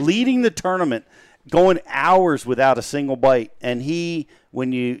hours, leading the tournament, going hours without a single bite. And he,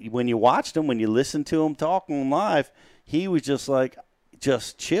 when you watched him, when you listened to him talking live, he was just like,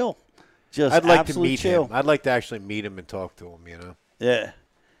 just chill. I'd like to meet chill. him. I'd like to actually meet him and talk to him, you know. Yeah.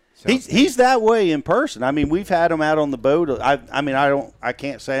 He's that way in person. I mean, we've had him out on the boat. I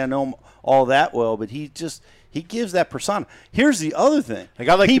can't say I know him all that well, but he gives that persona. Here's the other thing. Like,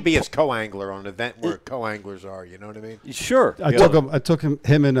 I'd like to be his co-angler on an event where co-anglers are, you know what I mean? Sure. I took him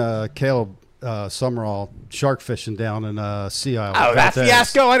and Caleb Summerall shark fishing down in Sea Isle. Oh, that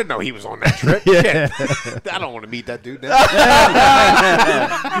fiasco? I didn't know he was on that trip. I don't want to meet that dude now.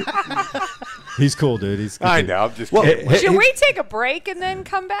 He's cool, dude. He's good. I know. I'm just kidding. Should we take a break and then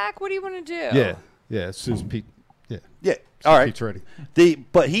come back? What do you want to do? Yeah. As soon as Pete. Yeah. All right. Pete's ready.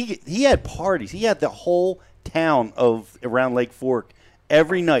 But he had parties. He had the whole town around Lake Fork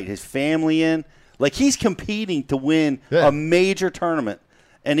every night. His family in. Like, he's competing to win a major tournament,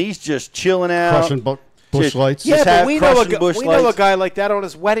 and he's just chilling out. Crushing bush lights. Yeah, but we know a guy like that on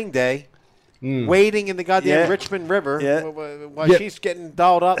his wedding day. Waiting in the goddamn Richmond River while she's getting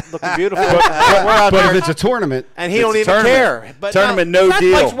dolled up, looking beautiful. But if it's a tournament, and he don't even care. But tournament, no that's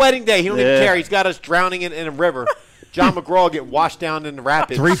deal. Mike's wedding day. He don't even care. He's got us drowning in a river. John McGraw get washed down in the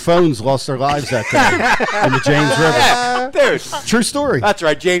rapids. 3 phones lost their lives that day in the James River. Yeah, dude. True story. That's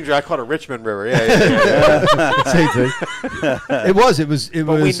right, James. I called it Richmond River. Same thing. It was.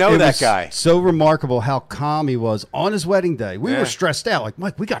 But we know that guy. So remarkable how calm he was on his wedding day. We were stressed out. Like,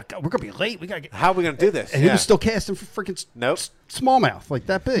 Mike, we gotta go. We're gonna be late. We gotta get. How are we gonna do this? And he was still casting for freaking smallmouth, like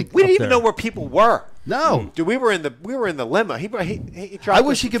that big. We didn't even know where people were. No, dude, we were in the limo. He dropped. I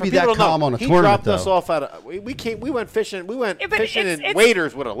wish he could be that calm on a tournament. He dropped though. us off at we went fishing. We went fishing in it's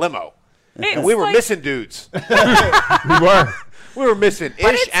waders with a limo, and we were missing dudes. We were missing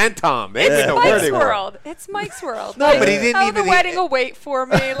Ish and Tom. They didn't know where they were. It's Mike's world. No, but he didn't even. The wedding will wait for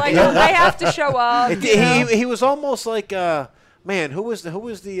me. Like, they have to show up. He was almost like. Man, who was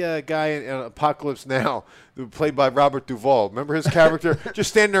the guy in Apocalypse Now, played by Robert Duvall? Remember his character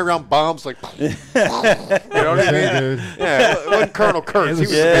just standing there around bombs, like, you know what I mean? Dude. Yeah, it wasn't Colonel Kurtz. He was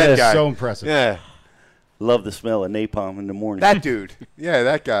the Yeah, bad guy. so impressive. Yeah, love the smell of napalm in the morning. that dude. Yeah,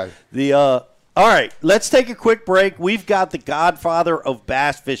 that guy. All right, let's take a quick break. We've got the godfather of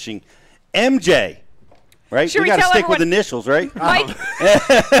bass fishing, MJ. Right? Should we got to tell stick everyone- with initials, right? Mike,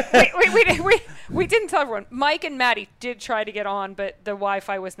 we didn't tell everyone. Mike and Maddie did try to get on, but the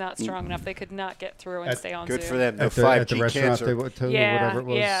Wi-Fi was not strong enough. They could not get through and stay on Good Zoom. for them. No At the 5G restaurant cancer. they went to, Yeah, or whatever it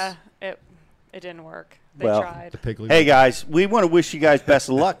was. yeah. It didn't work. They Well, tried. The Piggly Hey, guys, we want to wish you guys best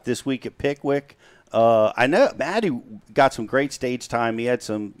of luck this week at Pickwick. I know Maddie got some great stage time. He had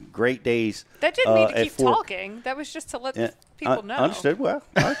some great days. That didn't mean to at keep Fork. talking. That was just to let people know. Understood. Well,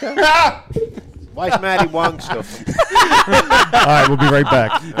 okay. Why's Maddie Wong still? All right, we'll be right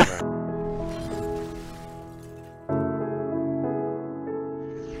back.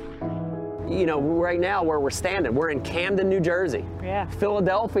 You know, right now where we're standing, we're in Camden, New Jersey. Yeah.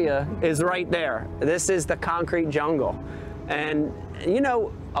 Philadelphia is right there. This is the concrete jungle. And, you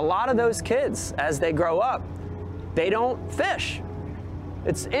know, a lot of those kids, as they grow up, they don't fish.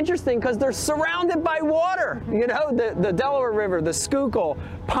 It's interesting because they're surrounded by water. You know, the Delaware River, the Schuylkill,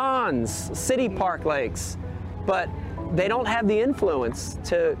 ponds, city park lakes. But they don't have the influence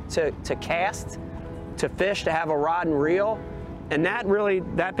to cast, to fish, to have a rod and reel. And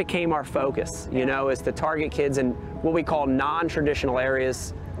that became our focus, you know, is to target kids in what we call non-traditional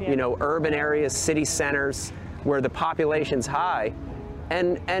areas, you know, urban areas, city centers, where the population's high,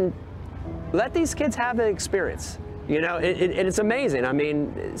 and let these kids have the experience. You know, it's amazing. I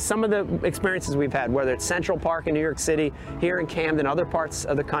mean, some of the experiences we've had, whether it's Central Park in New York City, here in Camden, other parts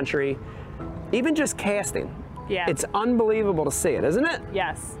of the country, even just casting. Yeah. It's unbelievable to see it, isn't it?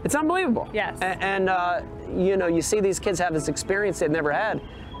 Yes. It's unbelievable. Yes. And you know, you see these kids have this experience they've never had,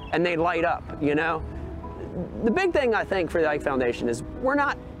 and they light up, you know? The big thing, I think, for the Ike Foundation is we're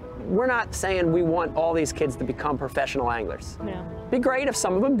not saying we want all these kids to become professional anglers. No. Be great if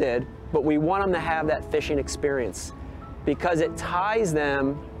some of them did, but we want them to have that fishing experience because it ties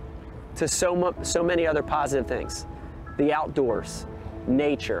them to so many other positive things. The outdoors,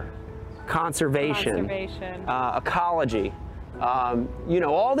 nature, conservation. Ecology, you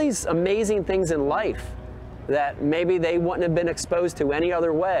know, all these amazing things in life that maybe they wouldn't have been exposed to any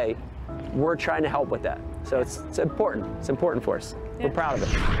other way. We're trying to help with that. So it's important. It's important for us. Yeah. We're proud of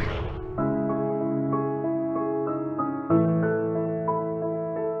it.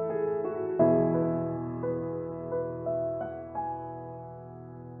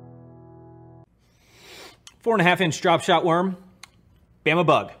 4.5-inch drop shot worm, Bama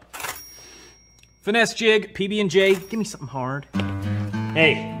bug. Finesse jig, PB&J, give me something hard.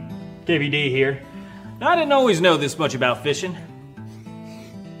 Hey, KVD here. Now, I didn't always know this much about fishing.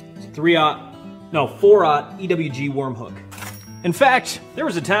 4-aught EWG worm hook. In fact, there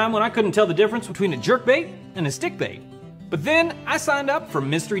was a time when I couldn't tell the difference between a jerkbait and a stickbait. But then I signed up for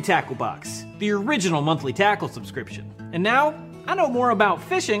Mystery Tackle Box, the original monthly tackle subscription. And now I know more about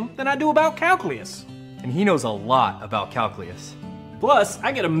fishing than I do about calculus. And he knows a lot about calculus. Plus,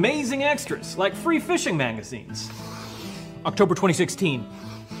 I get amazing extras like free fishing magazines. October 2016.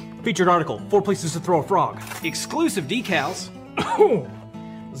 Featured article, 4 places to throw a frog. Exclusive decals.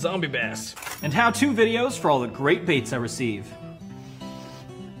 Zombie bass. And how-to videos for all the great baits I receive.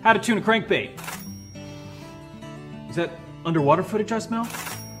 How to tune a crankbait. Is that underwater footage I smell?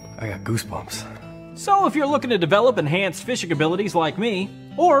 I got goosebumps. So if you're looking to develop enhanced fishing abilities like me,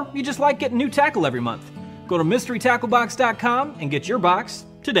 or you just like getting new tackle every month, go to MysteryTackleBox.com and get your box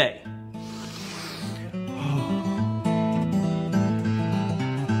today.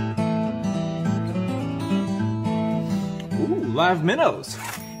 Ooh, live minnows.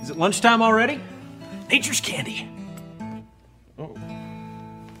 Is it lunchtime already? Nature's candy. Oh.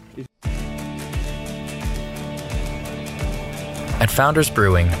 At Founders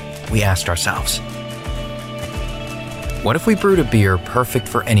Brewing, we asked ourselves, what if we brewed a beer perfect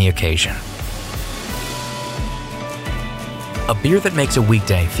for any occasion? A beer that makes a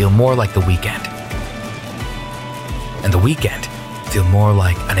weekday feel more like the weekend, and the weekend feel more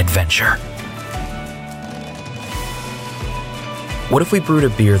like an adventure. What if we brewed a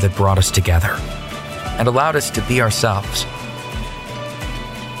beer that brought us together and allowed us to be ourselves?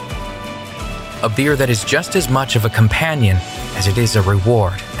 A beer that is just as much of a companion as it is a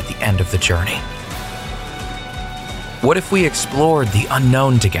reward at the end of the journey. What if we explored the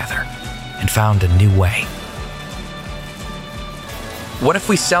unknown together and found a new way? What if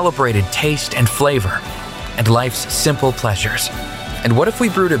we celebrated taste and flavor and life's simple pleasures? And what if we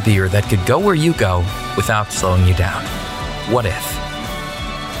brewed a beer that could go where you go without slowing you down? What if?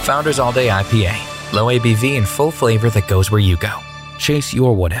 Founders All Day IPA. Low ABV and full flavor that goes where you go. Chase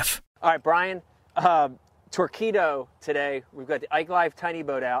your what if. All right, Brian, Torquedo today. We've got the Ike Live Tiny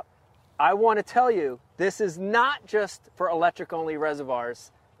Boat out. I want to tell you, this is not just for electric-only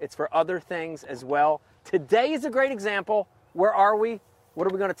reservoirs. It's for other things as well. Today is a great example. Where are we? What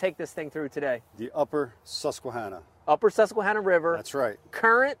are we going to take this thing through today? The Upper Susquehanna. Upper Susquehanna River. That's right.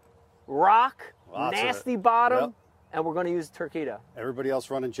 Current, rock, Lots of nasty it. bottom, Yep. and we're going to use Torquedo. Everybody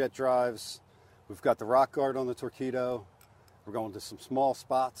else running jet drives. We've got the rock guard on the Torquedo. We're going to some small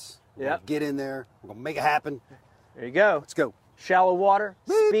spots. We're Yep. gonna get in there. We're going to make it happen. There you go. Let's go. Shallow water,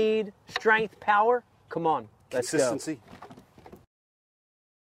 speed, strength, power. Come on, let's Consistency. go.